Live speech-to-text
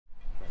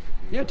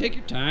Yeah, take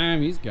your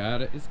time. He's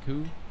got it. It's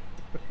cool.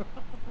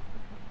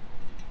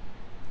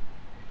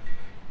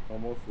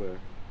 Almost there.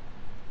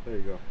 There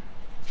you go.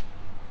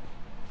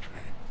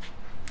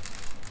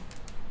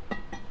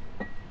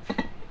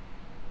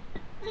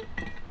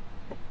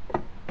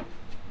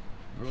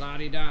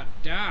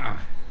 La-di-da-da.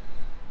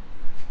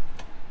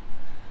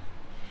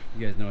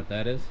 You guys know what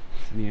that is?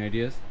 Any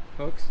ideas,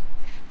 folks?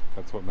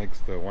 That's what makes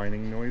the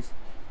whining noise.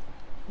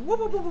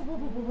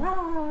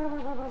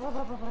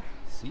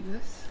 See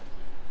this?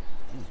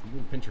 You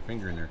can pinch your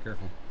finger in there,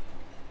 careful.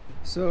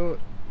 So,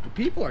 the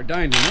people are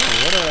dying to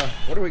know.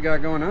 What do we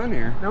got going on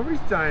here? Nobody's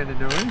dying to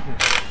know anything.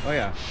 Oh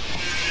yeah.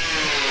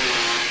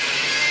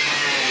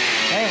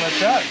 Hey,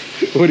 what's up?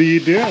 What are you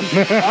doing?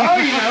 Oh,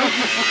 you know.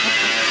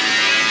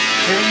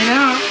 Hanging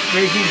out,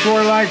 making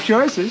poor life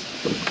choices.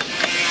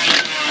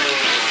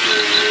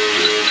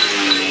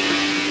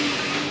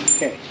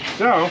 Okay,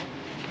 so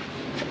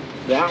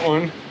that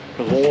one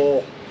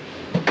is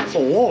it's a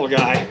little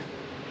guy.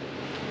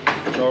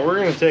 So we're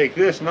gonna take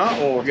this not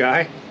little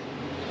guy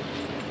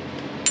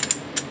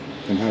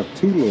And have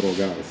two little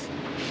guys.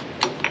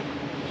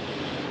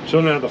 So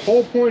now the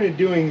whole point of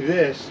doing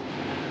this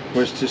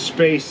was to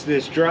space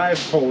this drive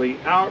pulley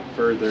out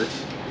further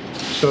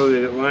so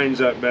that it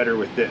lines up better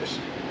with this.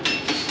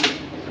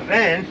 And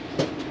then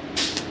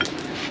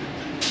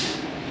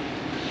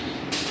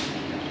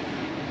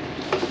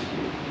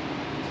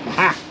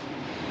aha!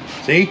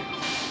 See?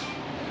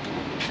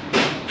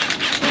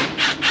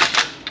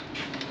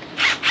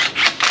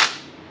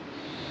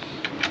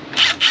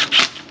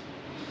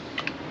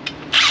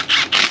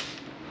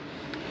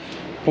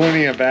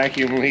 Plenty of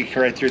vacuum leak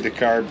right through the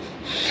carb.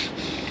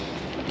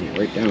 Yeah,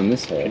 right down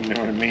this hole. You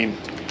know what I mean?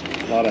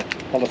 A lot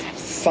of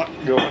suck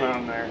going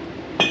on there.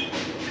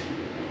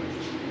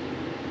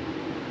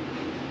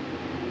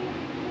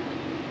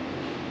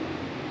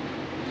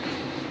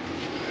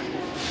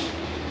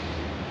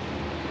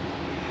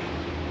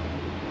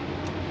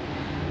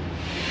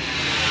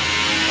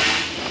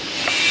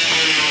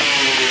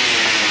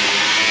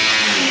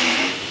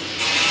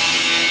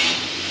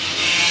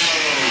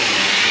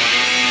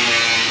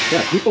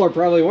 Yeah, people are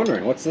probably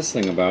wondering, what's this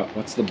thing about?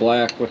 What's the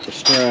black with the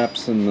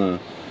straps and the...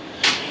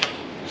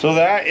 So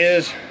that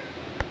is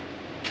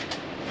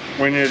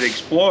when it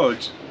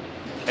explodes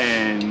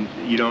and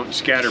you don't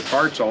scatter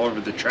parts all over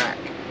the track.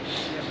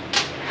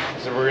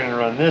 So we're gonna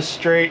run this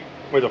straight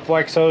with a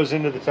flex hose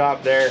into the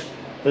top there.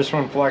 This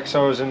one flex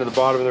hose into the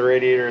bottom of the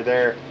radiator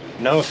there.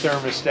 No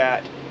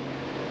thermostat,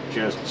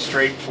 just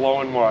straight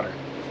flowing water.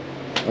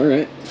 All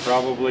right.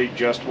 Probably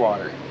just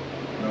water.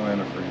 No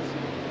antifreeze.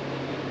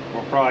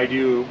 We'll probably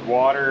do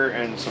water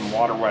and some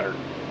water wetter.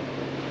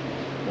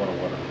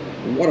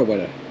 Water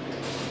wetter.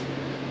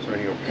 So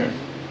you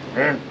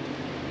go.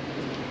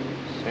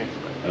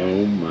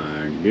 Oh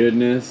my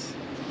goodness.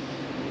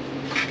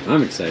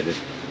 I'm excited.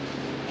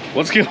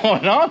 What's going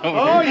on over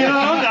Oh, here? you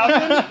know,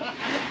 nothing.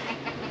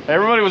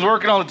 Everybody was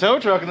working on the tow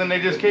truck and then they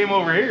just came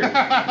over here.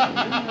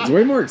 It's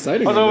way more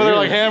exciting. I was over there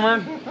like here.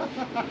 hammering.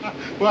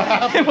 What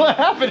happened? What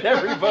happened to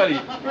everybody?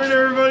 Where'd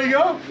everybody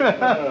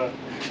go?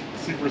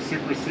 Super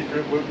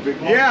secret loop big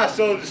one. Yeah,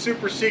 so the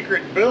super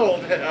secret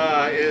build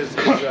is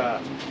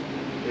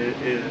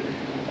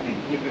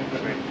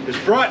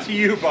brought to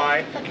you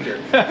by Hector.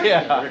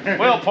 Yeah,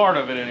 well, part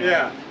of it anyway.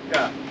 Yeah,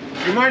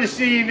 yeah. You might have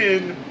seen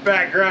in the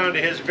background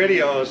of his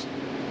videos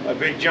a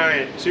big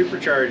giant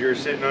supercharger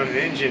sitting on an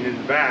engine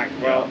in the back.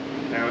 Well,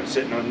 now it's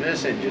sitting on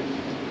this engine.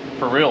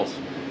 For reals.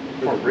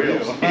 For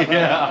real.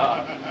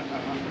 Yeah.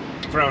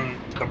 From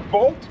the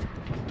bolt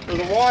for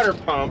the water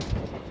pump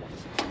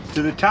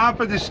to the top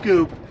of the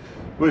scoop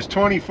was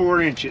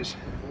 24 inches.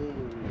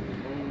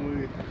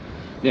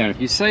 Yeah,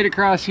 if you sight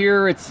across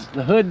here, it's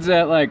the hood's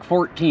at like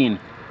 14.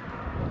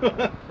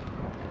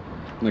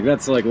 Like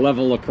that's like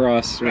level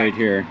across right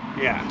here.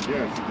 Yeah.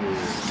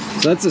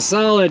 Yes, So that's a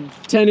solid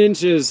 10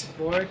 inches.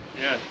 Boy.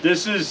 Yeah,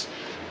 this is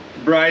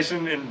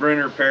Bryson and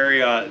Brenner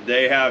Perriott.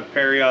 They have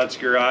Perriott's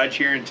Garage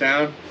here in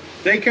town.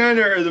 They kind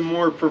of are the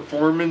more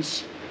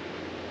performance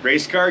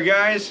race car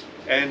guys,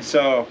 and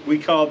so we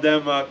called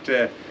them up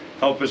to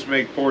help us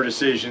make poor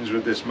decisions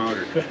with this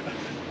motor.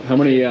 How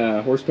many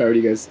horsepower do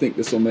you guys think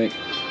this will make?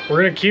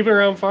 We're gonna keep it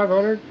around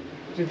 500,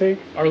 do you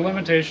think? Our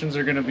limitations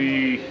are going to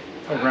be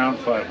around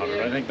 500.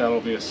 I think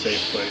that'll be a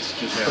safe place.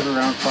 Just put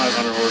around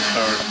 500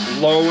 horsepower.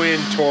 Low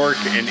end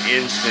torque and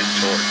instant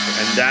torque,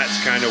 and that's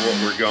kind of what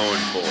we're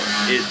going for.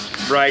 It's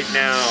right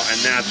now,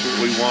 and that's what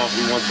we want.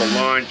 We want the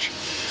launch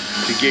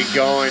to get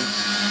going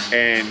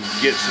and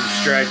get some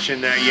stretch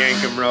in that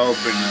yankum rope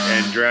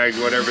and drag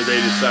whatever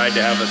they decide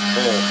to have us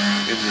pull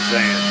in the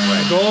sand.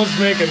 The goal is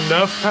to make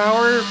enough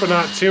power, but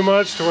not too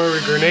much to where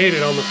we grenade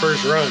it on the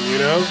first run, you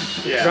know?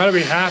 Yeah. Gotta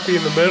be happy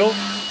in the middle,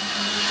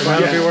 and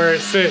that'll be where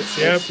it sits.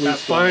 Yep, that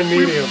fine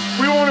medium.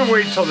 We want to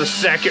wait till the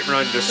second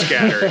run to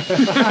scatter it.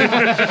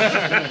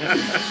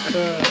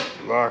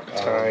 Lock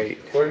tight.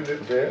 What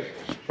did it fit?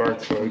 Spark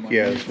plug.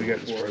 Yes, we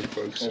got the spark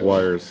plugs.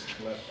 Wires.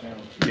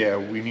 Yeah,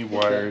 we need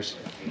wires.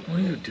 What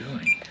are you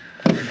doing?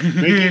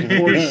 Making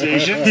poor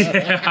decisions.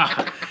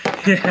 Yeah.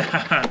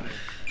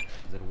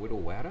 Is it a whittle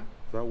Wada?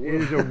 That It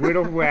is a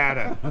widow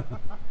wada.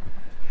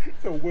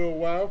 It's a wheel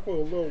wire for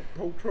a little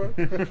tow truck.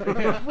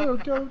 Little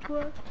tow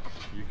truck.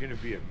 You're gonna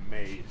be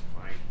amazed,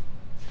 Mike.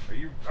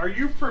 Are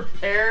you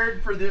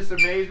prepared for this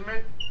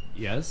amazement?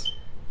 Yes.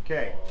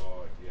 Okay.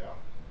 Oh, yeah.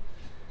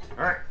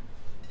 All right.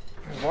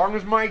 As long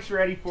as Mike's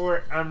ready for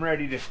it, I'm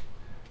ready to.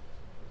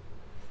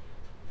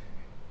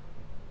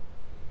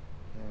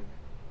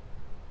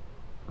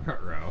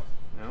 Ruh-roh.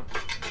 No.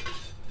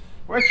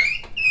 What?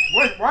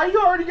 What? Why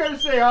you already gotta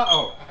say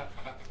uh-oh?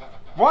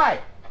 Why?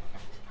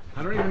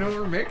 I don't even know what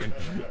we're making.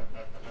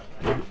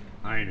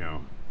 I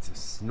know. It's a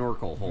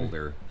snorkel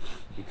holder.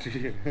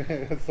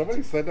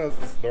 Somebody sent us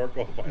a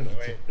snorkel, by the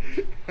way.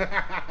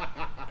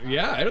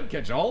 Yeah, it'll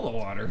catch all the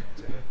water.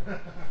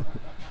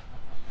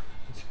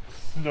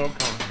 Snow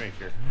cone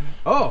maker.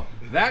 Oh,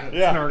 that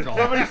snorkel.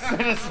 Somebody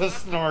sent us a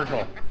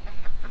snorkel.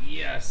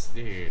 Yes,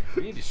 dude.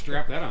 We need to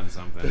strap that on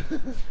something.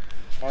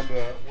 On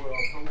the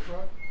tow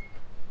truck?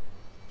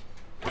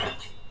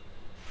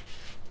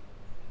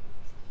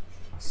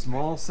 A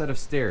small set of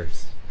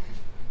stairs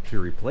to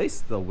replace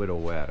the widow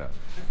wada.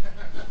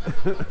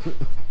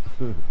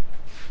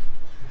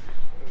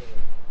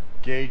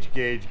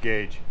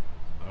 Gauge.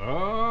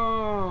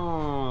 Oh,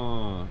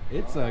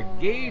 it's a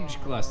gauge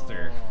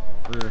cluster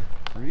for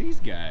these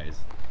guys.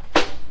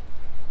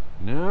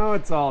 Now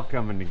it's all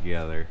coming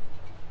together.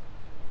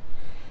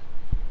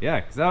 Yeah,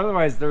 because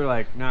otherwise they're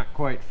like not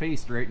quite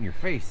faced right in your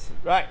face.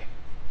 Right.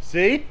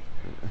 See?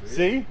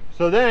 See?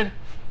 So then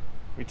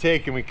we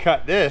take and we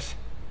cut this,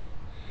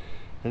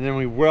 and then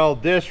we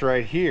weld this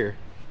right here,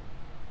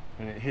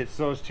 and it hits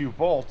those two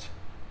bolts.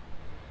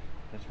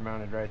 It's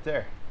mounted right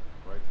there.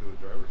 Right to the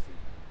driver's seat.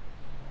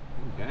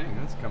 Oh, dang,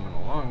 that's coming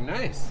along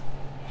nice.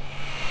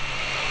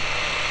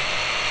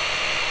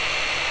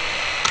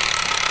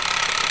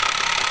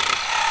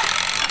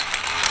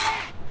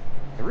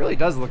 It really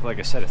does look like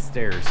a set of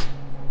stairs.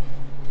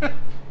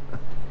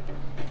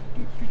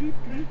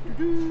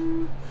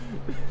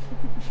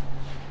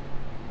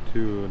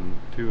 Two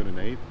and an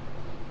eighth.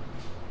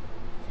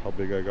 That's how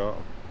big I got.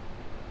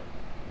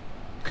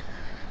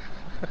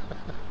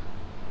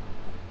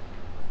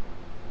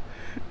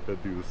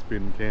 That do the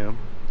spin cam.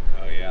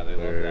 Oh yeah, they love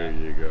There that.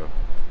 you go.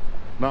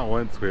 Not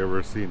once we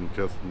ever seen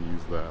Justin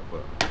use that,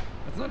 but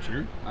That's not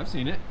true. I've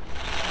seen it.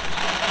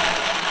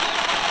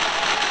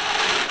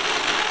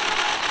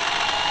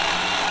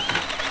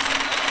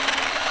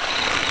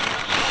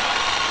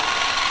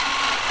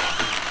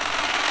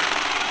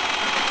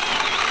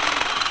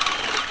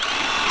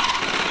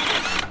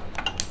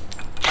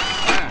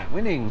 Ah,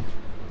 winning.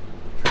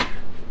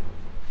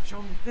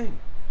 Show him the thing.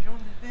 Show him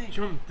the thing.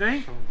 Show them the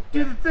thing.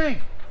 Do the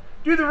thing.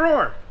 Do the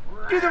roar.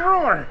 Do the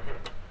roar.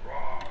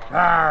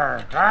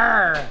 Arr,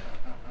 arr.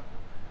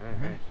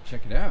 Alright,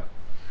 check it out.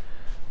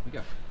 We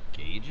got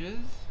gauges,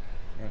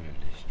 got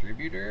a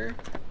distributor.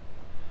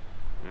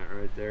 That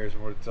right there is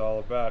what it's all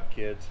about,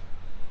 kids.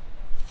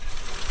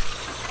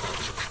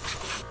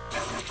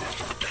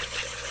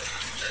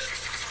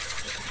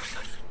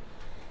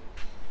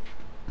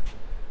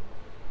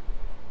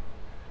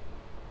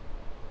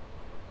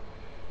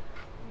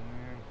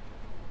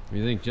 What do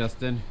you think,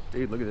 Justin?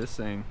 Dude, look at this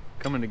thing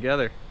coming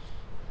together.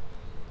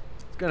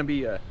 It's gonna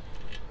be a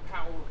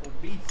powerful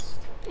beast.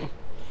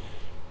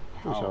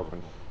 who's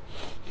hoping?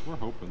 We're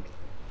hoping.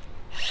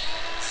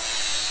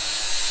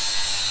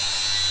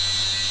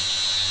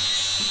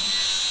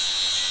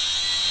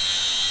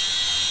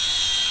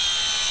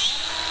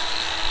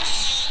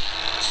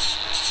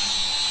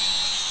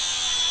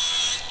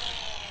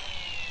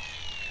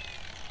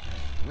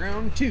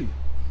 Round two.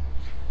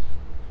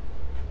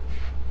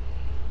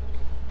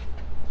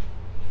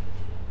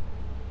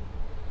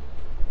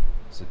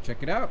 So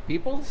check it out,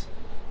 peoples.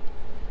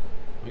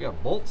 We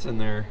got bolts in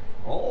there,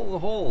 all the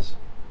holes.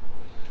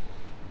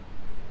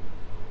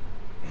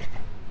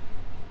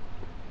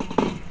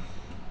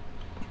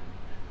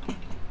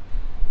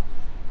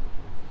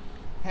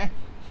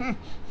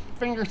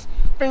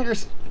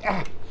 Fingers.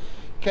 Ah.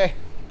 Okay.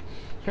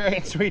 All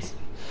right, sweet.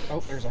 Oh,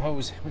 there's a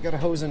hose. We got a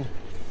hose in.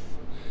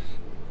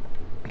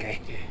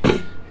 Okay.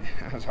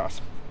 That was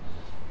awesome.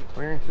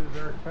 Clearances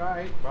are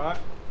tight, but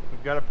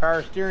we've got a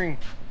power steering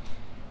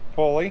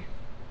pulley.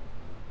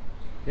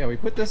 Yeah, we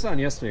put this on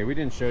yesterday. We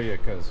didn't show you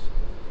because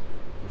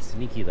we're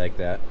sneaky like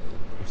that.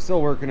 We're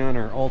still working on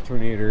our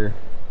alternator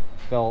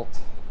belt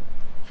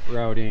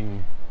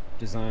routing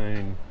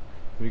design.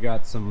 We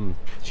got some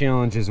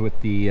challenges with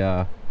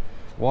the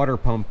water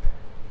pump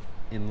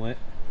inlet.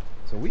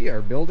 So we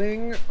are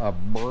building a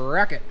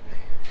bracket.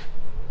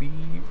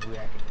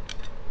 B-bracket.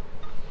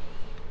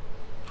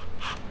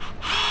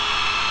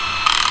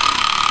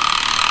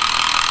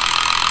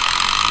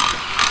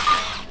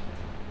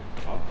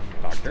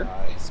 Doctor,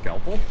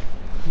 scalpel.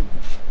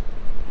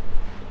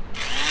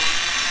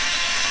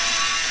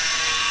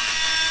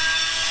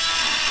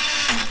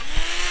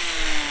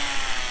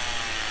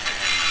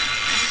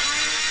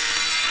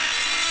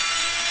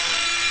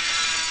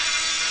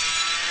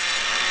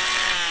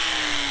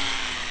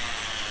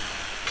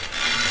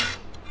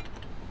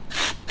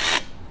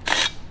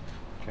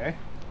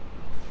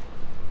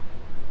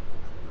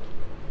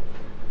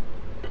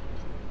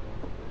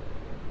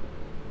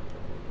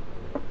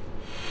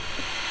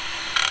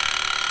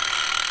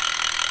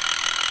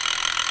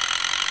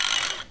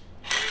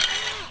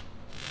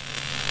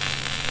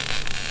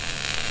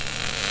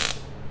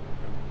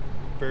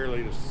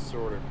 fairly to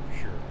sort of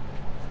sure.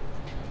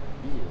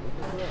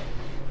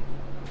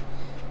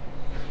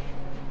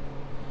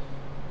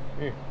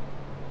 Here.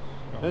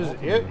 This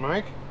is it,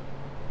 Mike.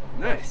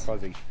 Nice.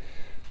 Fuzzy.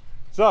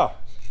 So,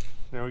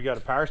 now we got a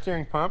power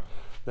steering pump.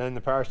 Then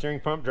the power steering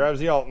pump drives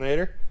the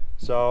alternator.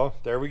 So,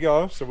 there we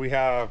go. So we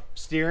have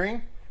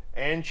steering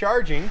and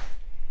charging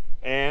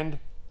and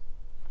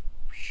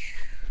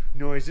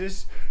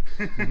noises.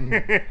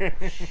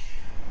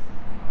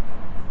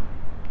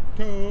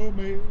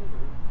 Tomato,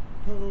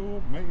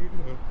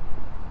 tomato.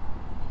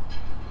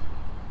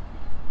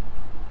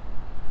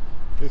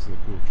 This is a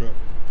cool truck.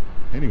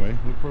 Anyway,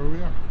 look where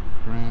we are.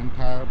 Grand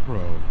Tire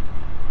Pro.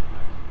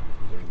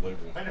 There's a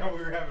label. I know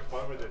we were having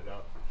fun with it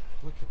though.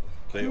 Look at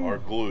that. They are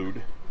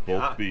glued.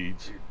 Both Yeah.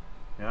 beads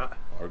Yeah.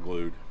 are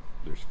glued.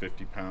 There's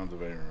 50 pounds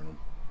of air in them.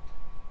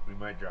 We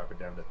might drop it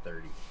down to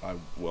 30. I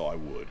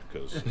would,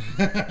 because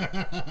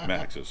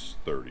max is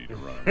 30 to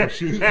run.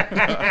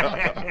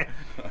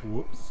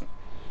 Whoops.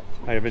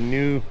 I have a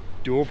new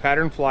dual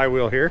pattern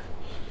flywheel here.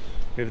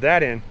 We have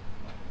that in.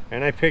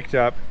 And I picked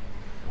up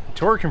a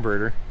torque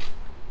converter.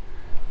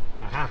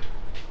 Aha,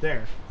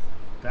 there.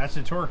 That's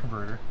a torque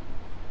converter.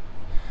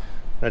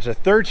 That's a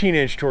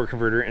 13-inch torque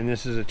converter, and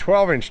this is a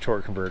 12-inch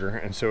torque converter,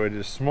 and so it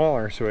is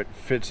smaller, so it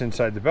fits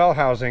inside the bell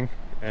housing,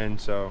 and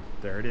so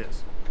there it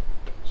is.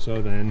 So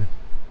then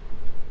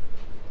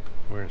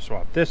we're going to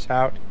swap this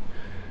out,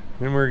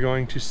 then we're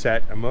going to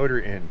set a motor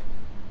in.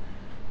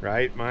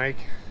 Right, Mike?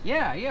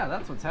 Yeah,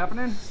 that's what's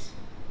happening.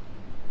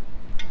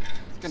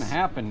 It's gonna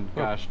happen,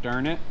 gosh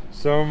darn it.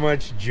 So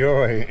much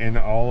joy in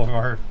all of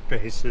our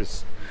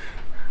faces.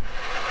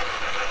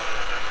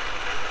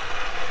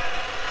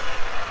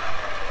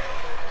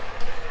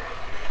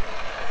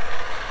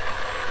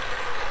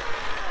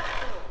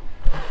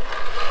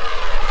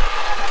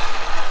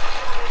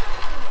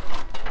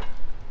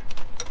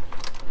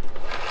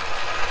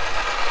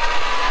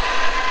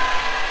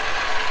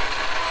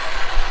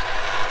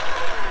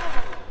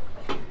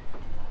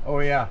 Oh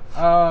yeah.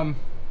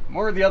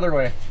 More the other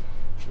way.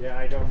 Yeah,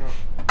 I don't know.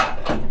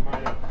 We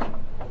might have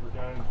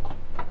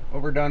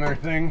Overdone our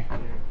thing. Yeah.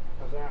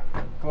 How's that?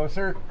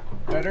 Closer,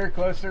 better,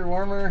 closer,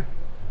 warmer.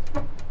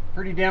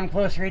 Pretty damn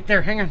close right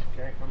there. Hang on.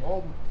 Okay, I'm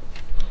holding.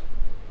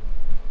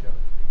 Don't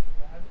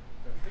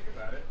think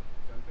about it.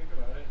 Don't think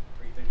about it.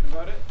 Are you thinking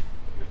about it?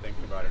 You're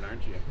thinking about it,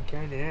 aren't you? I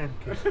kinda am.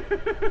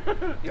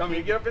 You want me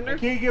to get up in I there?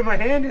 can't get my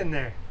hand in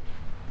there.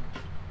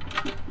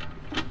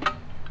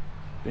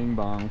 Bing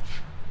bong.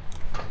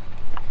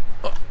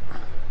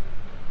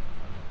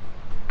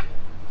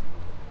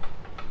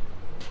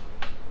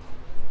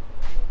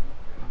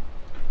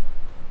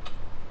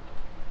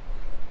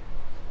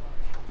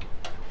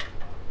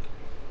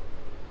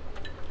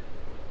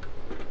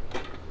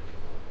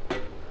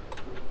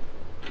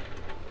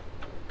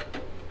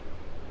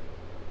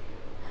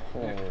 Oh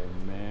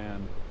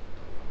man.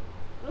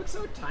 It looks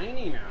so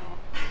tiny now.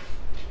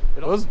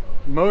 Those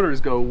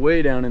motors go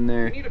way down in We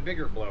there. need a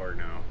bigger blower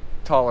now.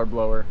 Taller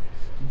blower.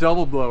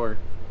 Double blower.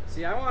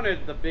 See, I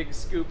wanted the big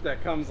scoop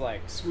that comes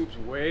like swoops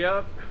way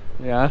up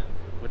Yeah.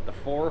 with the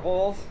 4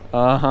 holes.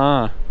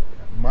 Uh-huh.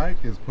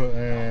 Mike is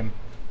putting.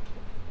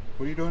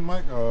 What are you doing,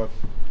 Mike?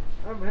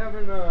 I'm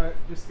having a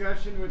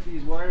discussion with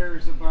these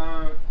wires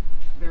about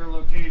their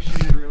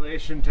location in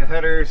relation to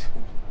headers.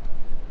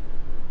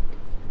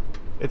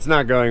 It's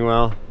not going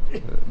well.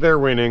 They're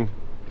winning.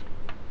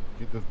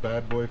 Get this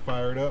bad boy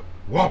fired up.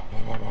 Whoop.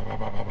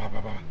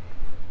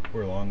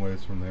 We're a long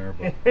ways from there,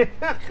 but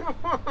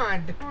Come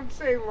on, don't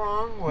say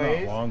long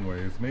not long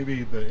ways.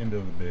 Maybe the end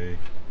of the day.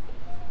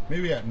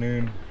 Maybe at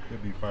noon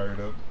it'd be fired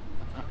up.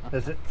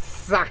 As it's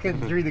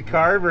sucking through the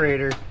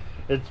carburetor,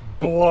 it's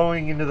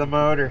blowing into the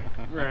motor.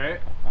 Right.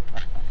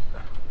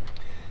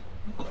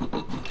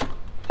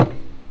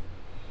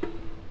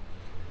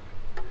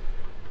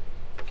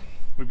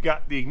 We've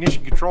got the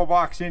ignition control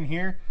box in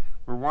here.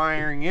 We're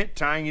wiring it,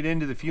 tying it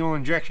into the fuel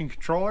injection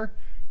controller.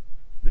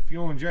 The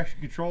fuel injection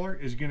controller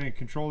is going to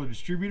control the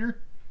distributor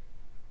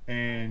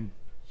and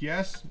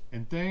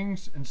and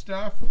things and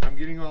stuff. I'm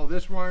getting all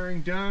this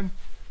wiring done.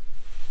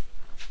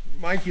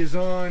 Mike is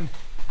on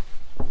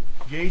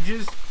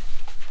gauges.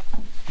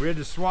 We had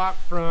to swap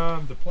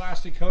from the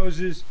plastic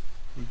hoses.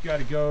 We've got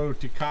to go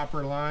to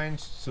copper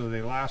lines so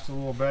they last a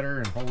little better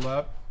and hold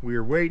up. We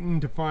are waiting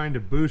to find a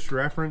boost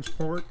reference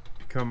port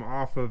to come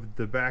off of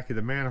the back of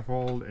the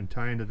manifold and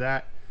tie into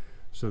that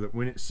so that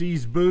when it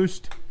sees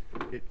boost,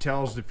 it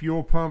tells the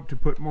fuel pump to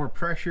put more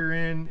pressure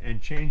in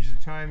and change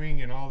the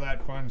timing and all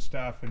that fun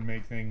stuff and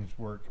make things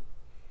work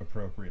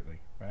appropriately,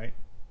 right?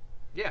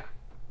 Yeah.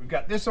 We've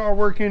got this all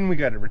working. We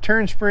got a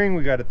return spring.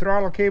 We got a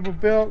throttle cable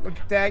built. Look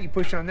at that. You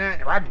push on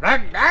that. I'm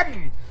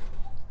ready.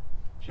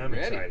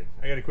 excited.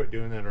 I got to quit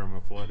doing that or I'm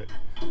going to flood it.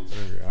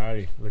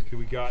 Alrighty. Look who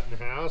we got in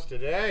the house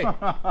today.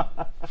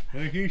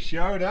 Look who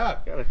showed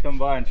up. Gotta come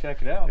by and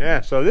check it out.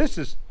 Yeah, so this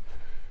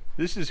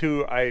is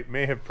who I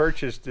may have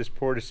purchased this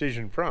poor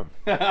decision from.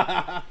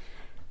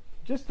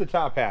 Just the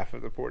top half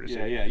of the poor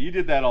decision. Yeah, you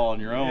did that all on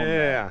your own.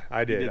 Yeah,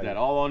 I did. You did that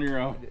all on your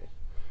own.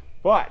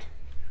 But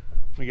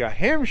we got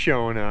him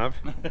showing up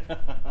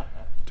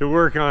to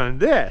work on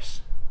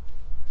this.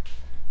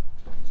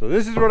 So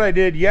this is what I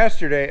did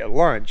yesterday at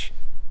lunch.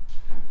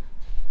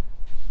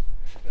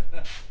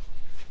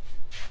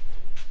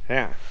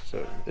 Yeah,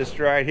 so this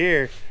right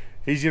here,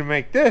 he's gonna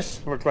make this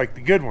look like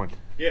the good one.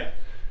 Yeah.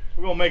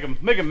 We're gonna make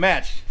them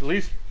match. At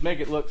least make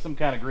it look some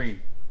kind of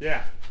green.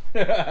 Yeah.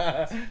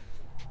 I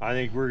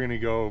think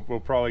we'll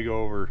probably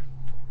go over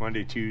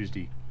Monday,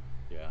 Tuesday.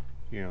 Yeah.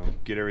 You know,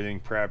 get everything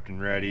prepped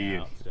and ready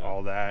Yeah, and stuff.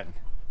 all that.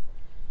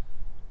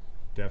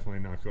 Definitely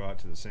not go out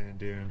to the sand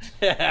dunes.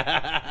 Oh,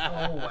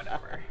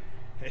 whatever.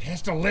 It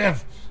has to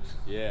live.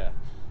 Yeah.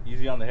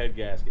 Easy on the head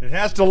gasket. It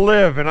has to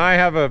live, and I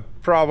have a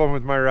problem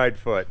with my right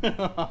foot.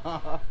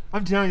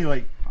 I'm telling you,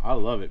 like, I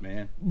love it,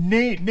 man.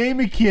 name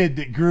a kid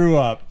that grew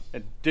up.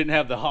 It didn't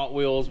have the Hot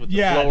Wheels with the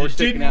Yeah, blower that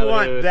sticking didn't out of the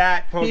want hood.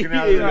 that poking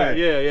out of the Yeah, hood.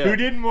 yeah. Who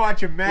didn't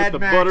watch a Mad With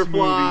the Max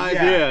butterflies.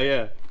 movie?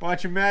 Yeah.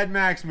 Watch a Mad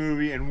Max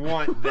movie and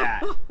want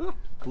that.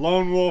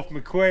 Lone Wolf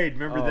McQuade,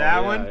 remember Oh, that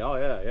yeah. one? Oh,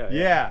 yeah.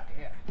 Yeah.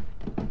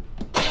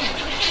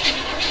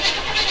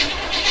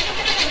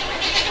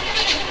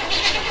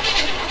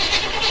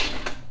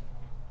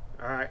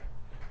 All right.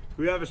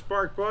 Do we have a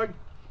spark plug?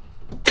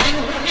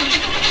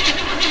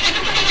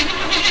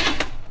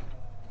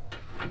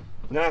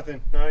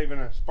 Nothing. Not even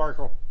a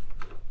sparkle.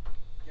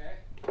 Okay.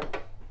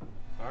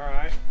 All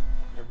right.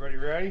 Everybody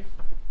ready?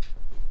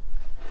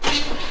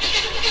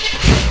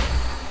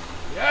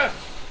 Yes.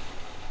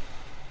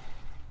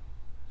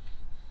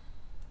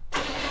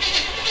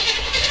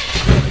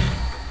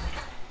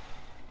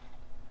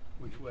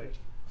 Which way?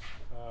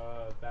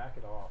 Back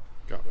it off.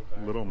 Got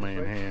little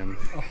man hands.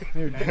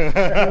 Here, do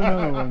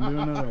another one. Do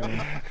another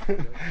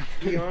one.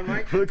 You on,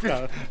 Mike? Look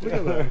at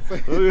that.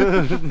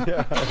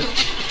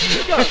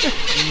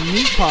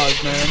 Meat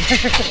paws, man.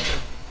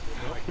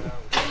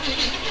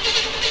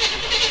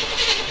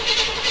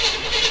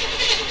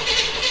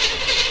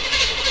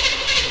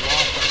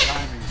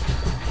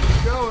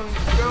 It's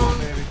going,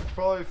 baby.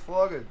 Probably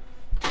flooded.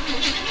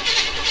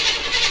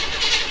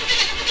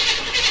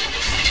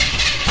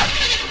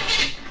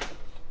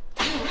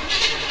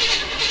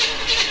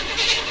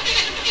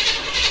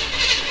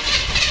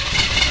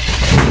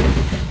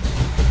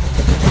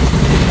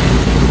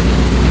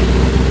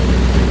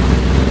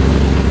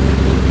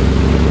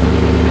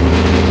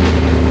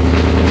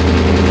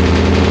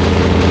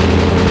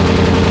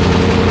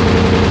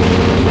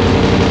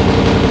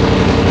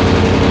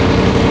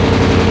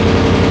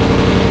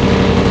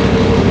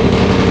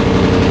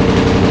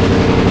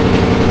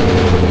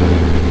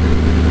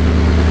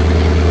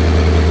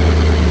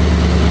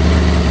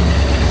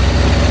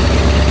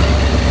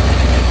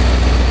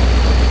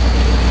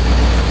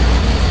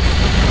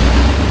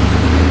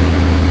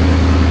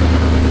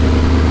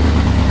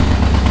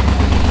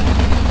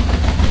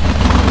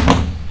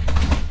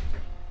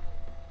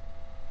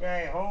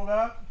 Okay, hold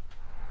up.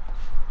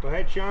 Go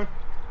ahead, Sean.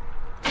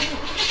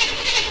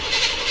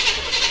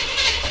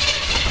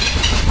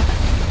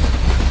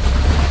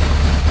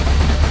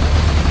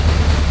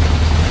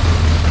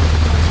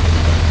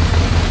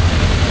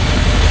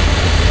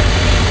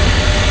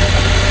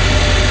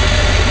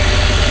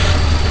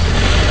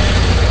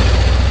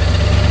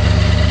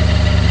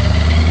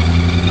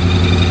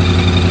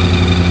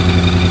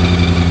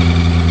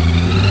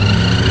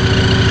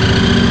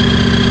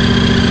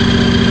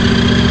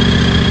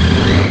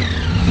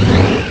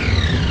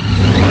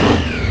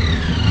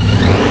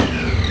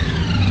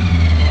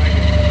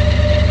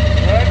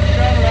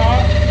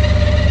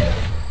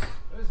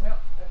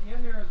 At the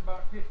end there was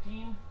about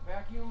 15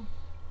 vacuum.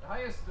 The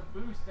highest the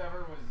boost ever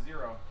was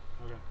 0.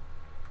 Okay.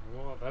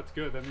 Well, that's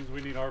good. That means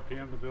we need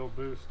RPM to build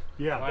boost.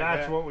 Yeah, Like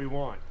that's that. what we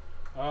want.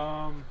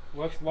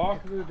 Let's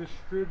lock the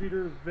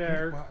distributor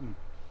there. Button.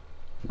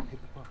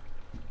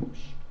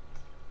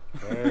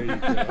 There you go.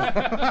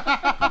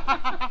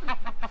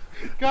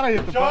 Gotta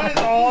hit the Sean is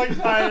button. all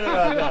excited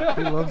about that.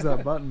 He loves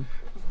that button.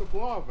 It's the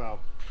blow valve.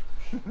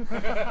 It's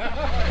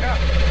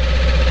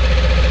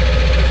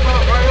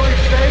not really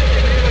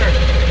shaking either.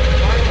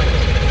 Finally.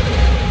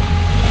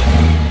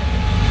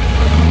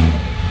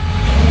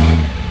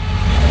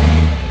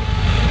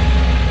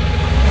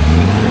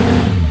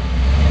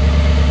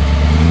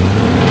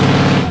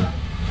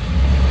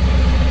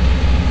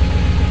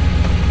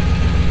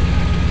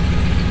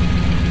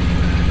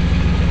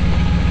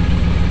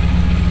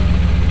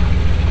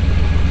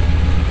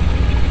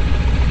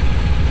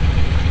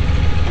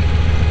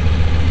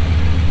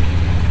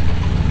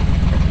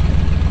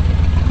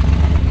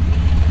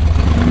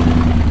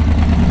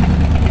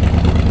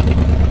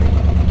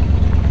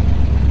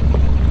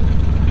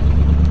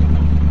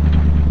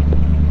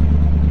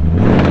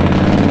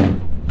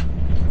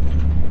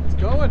 It's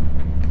going.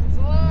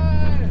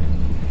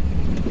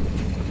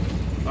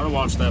 I want to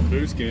watch that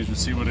boost gauge and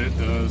see what it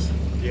does.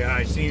 Yeah,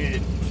 I seen it.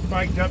 It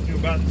spiked up to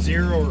about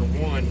 0 or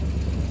 1.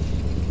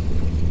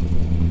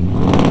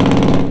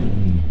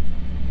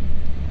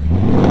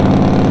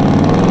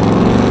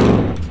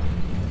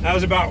 That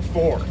was about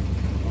 4.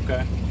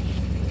 Okay.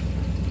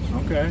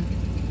 Okay.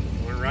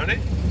 Want to run it?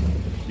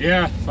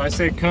 Yeah, if I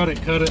say cut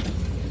it, cut it.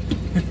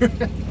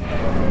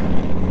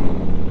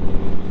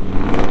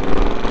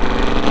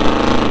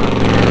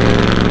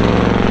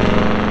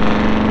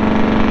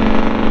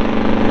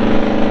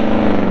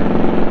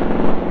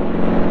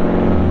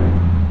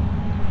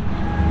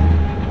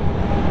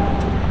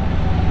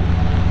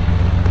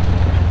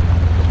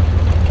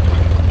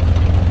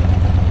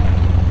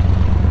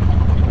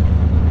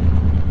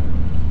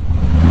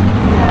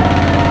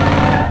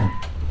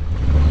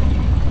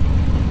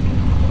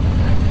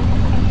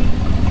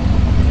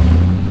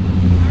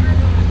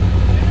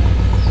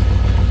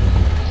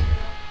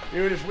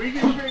 Dude, if we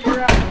can figure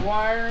out the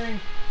wiring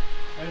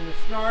and the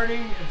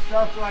starting and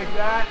stuff like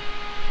that,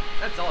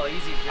 That's all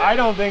easy shit. I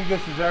don't think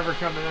this is ever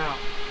coming out.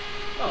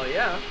 Oh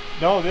yeah.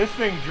 No, this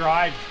thing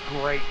drives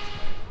great.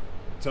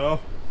 So,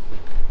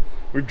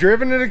 we've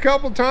driven it a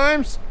couple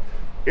times.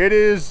 It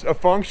is a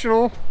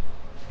functional,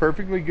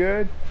 perfectly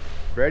good,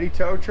 ready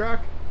tow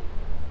truck.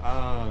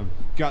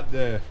 Got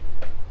the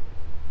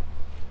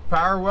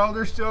power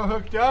welder still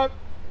hooked up.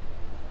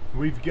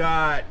 We've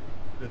got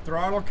the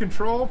throttle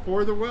control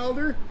for the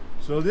welder.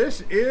 So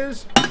this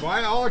is,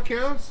 by all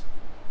accounts,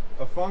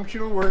 a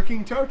functional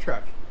working tow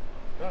truck.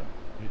 Done.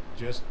 It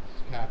just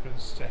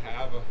happens to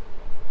have a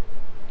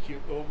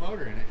cute little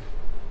motor in it.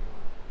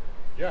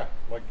 Yeah,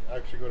 like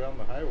actually go down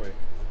the highway.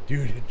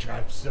 Dude, it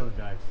drives so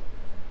nice.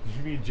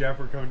 Me and Jeff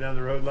were coming down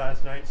the road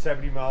last night,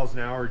 70 miles an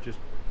hour, just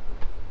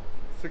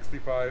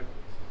 65.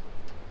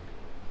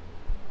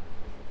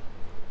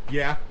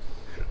 yeah.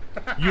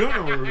 You don't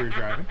know where we were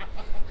driving.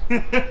 We're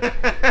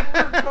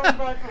coming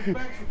back from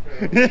Mexico.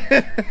 On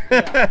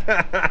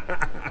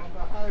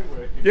the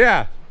highway.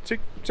 Yeah,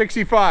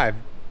 65.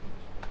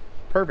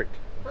 Perfect.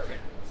 Perfect.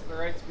 It's the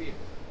right speed.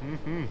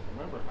 Mm-hmm.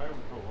 Remember, Highway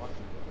Patrol watches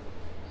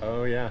us.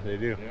 Oh yeah, they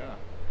do. Yeah. We got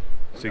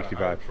a 65.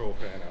 Highway Patrol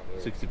fan out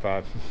there.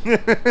 65.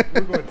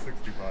 We're going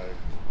 65.